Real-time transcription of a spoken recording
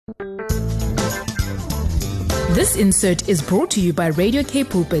This insert is brought to you by Radio K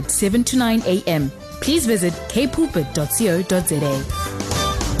Pulpit 7 to 9 a.m. Please visit kpulpit.co.za.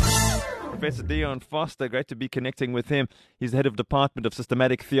 Professor Dion Forster, great to be connecting with him. He's the head of Department of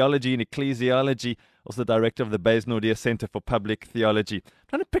Systematic Theology and Ecclesiology, also director of the Bays Nordia Center for Public Theology. I'm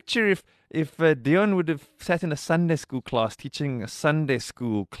trying to picture if Dion would have sat in a Sunday school class, teaching a Sunday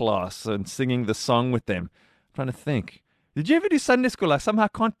school class and singing the song with them. I'm trying to think. Did you ever do Sunday school? I somehow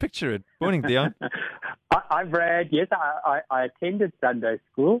can't picture it. Morning, Dion. I've read, yes, I attended Sunday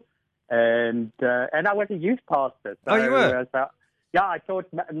school, and I was a youth pastor. So, you were? Yeah, I taught,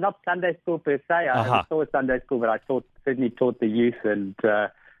 not Sunday school per se. I taught Sunday school, but I certainly taught the youth. And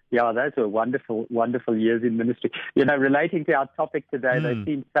yeah, those were wonderful, wonderful years in ministry. You know, relating to our topic today, they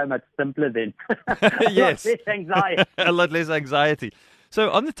seem so much simpler then. Yes. A lot less anxiety. A lot less anxiety. So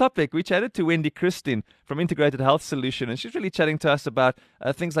on the topic, we chatted to Wendy Christine from Integrated Health Solution, and she's really chatting to us about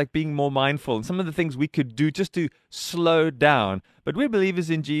things like being more mindful and some of the things we could do just to slow down. But we're believers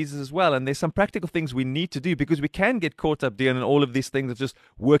in Jesus as well, and there's some practical things we need to do because we can get caught up, Dion, in all of these things of just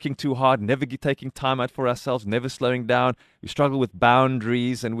working too hard, never taking time out for ourselves, never slowing down. We struggle with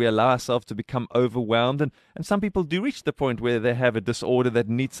boundaries, and we allow ourselves to become overwhelmed. And some people do reach the point where they have a disorder that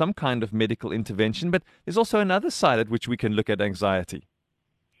needs some kind of medical intervention. But there's also another side at which we can look at anxiety.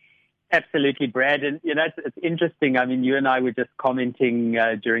 Absolutely, Brad. And, you know, it's interesting. I mean, you and I were just commenting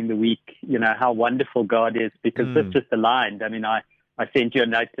during the week, you know, how wonderful God is, because this just aligned. I mean, I sent you a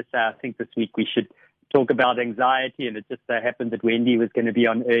note to say, I think this week we should talk about anxiety, and it just so happened that Wendy was going to be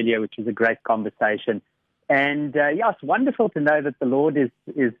on earlier, which was a great conversation. And, yeah, it's wonderful to know that the Lord is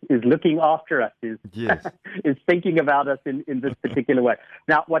looking after us, is thinking about us in this particular way.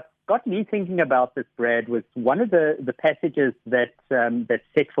 Now, what got me thinking about this, Brad, was one of the passages that's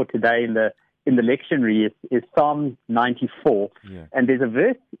set for today in the lectionary is Psalm 94. Yeah. And there's a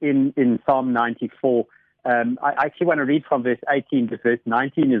verse in Psalm 94. I actually want to read from verse 18 to verse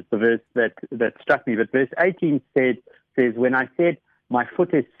 19 is the verse that struck me. But verse 18 says, when I said, my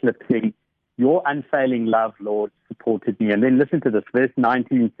foot is slipping, your unfailing love, Lord, supported me. And then listen to this. Verse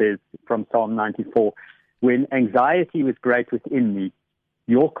 19 says from Psalm 94, when anxiety was great within me,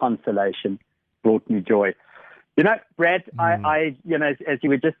 your consolation brought me joy. You know, Brad, I you know, as you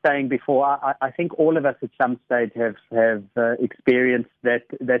were just saying before, I think all of us at some stage have experienced that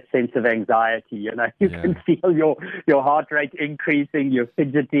sense of anxiety. You know, you can feel your heart rate increasing, you're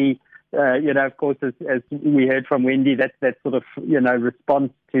fidgety. You know, of course, as we heard from Wendy, that's that sort of, you know,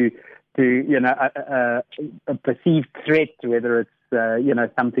 response to you know, a perceived threat, whether it's you know,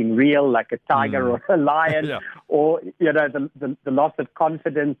 something real like a tiger or a lion, or, you know, the loss of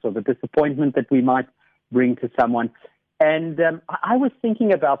confidence or the disappointment that we might bring to someone. And I was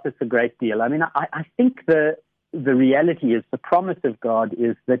thinking about this a great deal. I mean, I think the reality is, the promise of God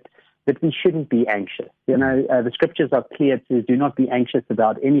is that we shouldn't be anxious. You know, the scriptures are clear. It says, do not be anxious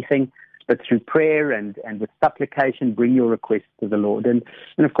about anything, but through prayer and with supplication, bring your requests to the Lord. And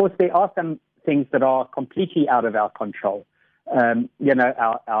of course, there are some things that are completely out of our control. You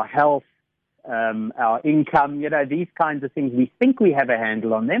know, our health, our income, you know, these kinds of things, we think we have a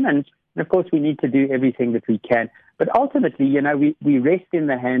handle on them. And of course, we need to do everything that we can. But ultimately, you know, we rest in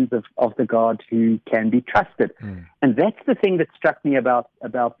the hands of the God who can be trusted. And that's the thing that struck me about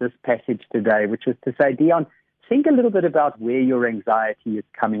this passage today, which was to say, Dion, think a little bit about where your anxiety is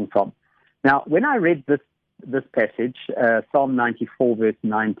coming from. Now, when I read this passage, Psalm 94, verse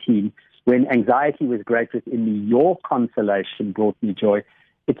 19, when anxiety was great within me, your consolation brought me joy.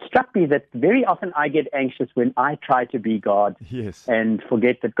 It struck me that very often I get anxious when I try to be God and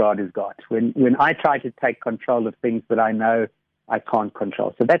forget that God is God. When I try to take control of things that I know I can't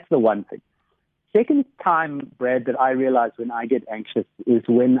control. So that's the one thing. Second time, Brad, that I realize when I get anxious is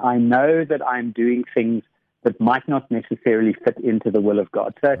when I know that I'm doing things that might not necessarily fit into the will of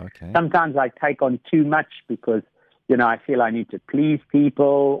God. So sometimes I take on too much because, you know, I feel I need to please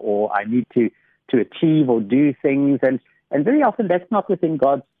people, or I need to achieve or do things. And very often that's not within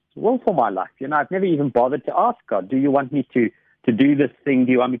God's will for my life. You know, I've never even bothered to ask God, do you want me to do this thing?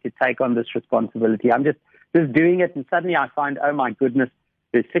 Do you want me to take on this responsibility? I'm just doing it. And suddenly I find, oh my goodness,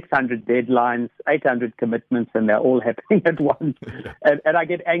 there's 600 deadlines, 800 commitments, and they're all happening at once. And I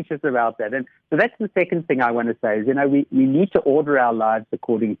get anxious about that. And so that's the second thing I want to say is, you know, we need to order our lives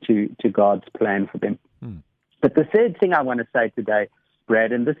according to God's plan for them. But the third thing I want to say today,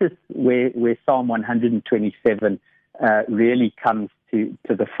 Brad, and this is where Psalm 127 really comes to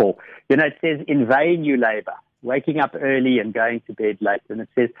the fore. You know, it says, in vain you labor, waking up early and going to bed late. And it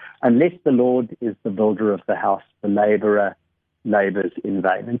says, unless the Lord is the builder of the house, the laborer labors in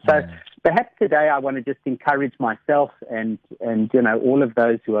vain. And so perhaps today I want to just encourage myself and all of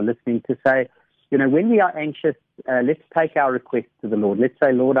those who are listening to say, when we are anxious, let's take our request to the Lord. Let's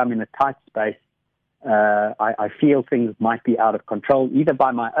say, Lord, I'm in a tight space. I feel things might be out of control, either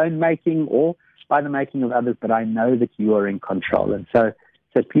by my own making or by the making of others, but I know that you are in control. And so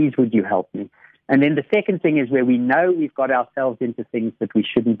please, would you help me? And then the second thing is where we know we've got ourselves into things that we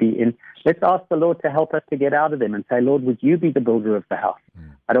shouldn't be in. Let's ask the Lord to help us to get out of them and say, Lord, would you be the builder of the house?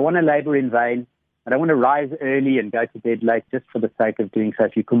 I don't want to labor in vain. I don't want to rise early and go to bed late just for the sake of doing so.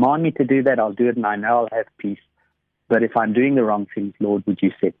 If you command me to do that, I'll do it, and I know I'll have peace. But if I'm doing the wrong things, Lord, would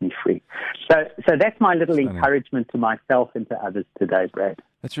you set me free? So that's my little encouragement to myself and to others today, Brad.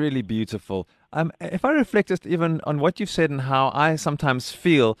 That's really beautiful. If I reflect just even on what you've said and how I sometimes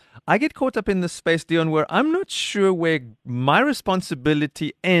feel, I get caught up in this space, Dion, where I'm not sure where my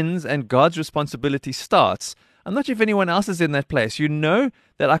responsibility ends and God's responsibility starts. I'm not sure if anyone else is in that place. You know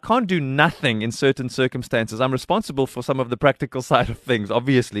that I can't do nothing in certain circumstances. I'm responsible for some of the practical side of things.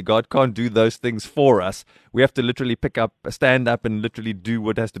 Obviously, God can't do those things for us. We have to literally stand up and literally do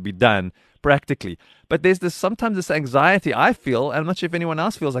what has to be done practically. But there's sometimes this anxiety I feel, and I'm not sure if anyone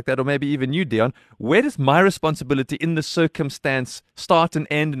else feels like that, or maybe even you, Dion. Where does my responsibility in the circumstance start and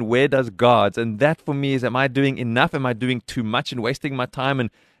end, and where does God's? And that for me is, am I doing enough? Am I doing too much and wasting my time? And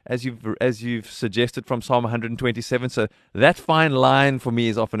as you've suggested from Psalm 127. So that fine line for me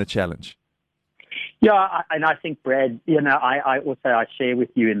is often a challenge. Yeah, and I think, Brad, I share with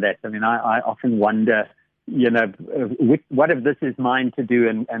you in that. I mean, I often wonder, what if this is mine to do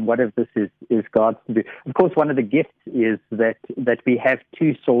and what if this is God's to do? Of course, one of the gifts is that we have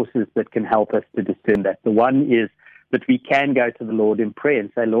two sources that can help us to discern that. The one is that we can go to the Lord in prayer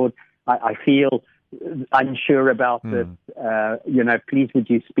and say, Lord, I feel unsure about this. Please would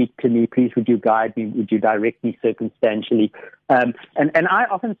you speak to me? Please would you guide me? Would you direct me circumstantially? And I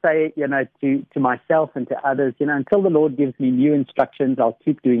often say, to myself and to others, until the Lord gives me new instructions, I'll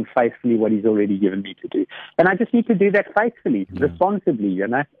keep doing faithfully what He's already given me to do. And I just need to do that faithfully, responsibly,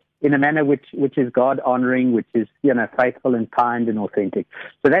 in a manner which is God-honoring, which is, faithful and kind and authentic.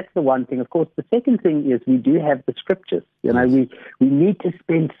 So that's the one thing. Of course, the second thing is we do have the Scriptures. We need to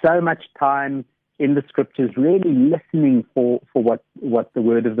spend so much time in the Scriptures, really listening for what the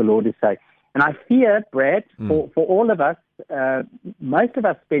word of the Lord is saying. And I fear, Brad, for all of us, most of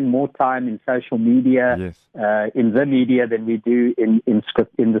us spend more time in social media, in the media, than we do in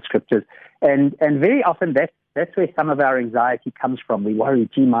the Scriptures. And very often that's where some of our anxiety comes from. We worry,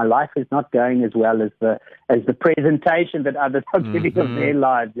 my life is not going as well as the presentation that others are giving of their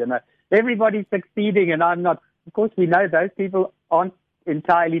lives. Everybody's succeeding and I'm not. Of course, we know those people aren't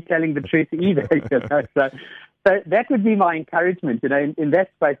entirely telling the truth either. So that would be my encouragement. In that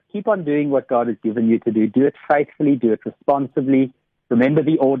space, keep on doing what God has given you to do. Do it faithfully. Do it responsibly. Remember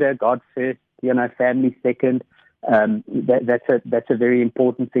the order: God first, family second. That's a very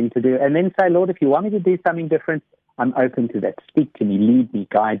important thing to do. And then say, Lord, if you want me to do something different, I'm open to that. Speak to me, lead me,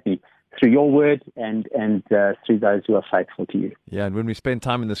 guide me through your word and through those who are faithful to you. Yeah, and when we spend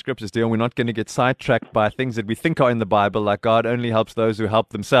time in the Scriptures, Dion, we're not going to get sidetracked by things that we think are in the Bible, like God only helps those who help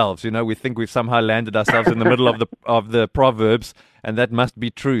themselves. We think we've somehow landed ourselves in the middle of the Proverbs, and that must be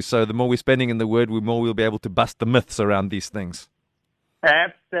true. So the more we're spending in the Word, the more we'll be able to bust the myths around these things.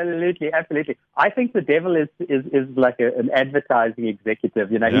 Absolutely. I think the devil is like an advertising executive.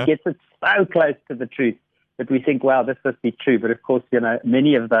 He gets it so close to the truth that we think, wow, this must be true. But of course,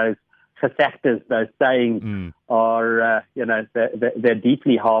 many of those factors, those sayings are, they're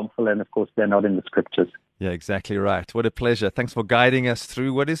deeply harmful, and of course, they're not in the Scriptures. Yeah, exactly right. What a pleasure. Thanks for guiding us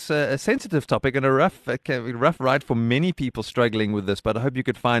through what is a sensitive topic and a rough ride for many people struggling with this. But I hope you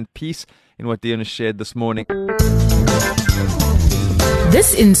could find peace in what Dion has shared this morning.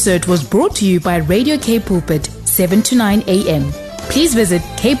 This insert was brought to you by Radio K Pulpit, 7 to 9 a.m. Please visit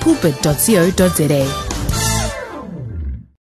kpulpit.co.za.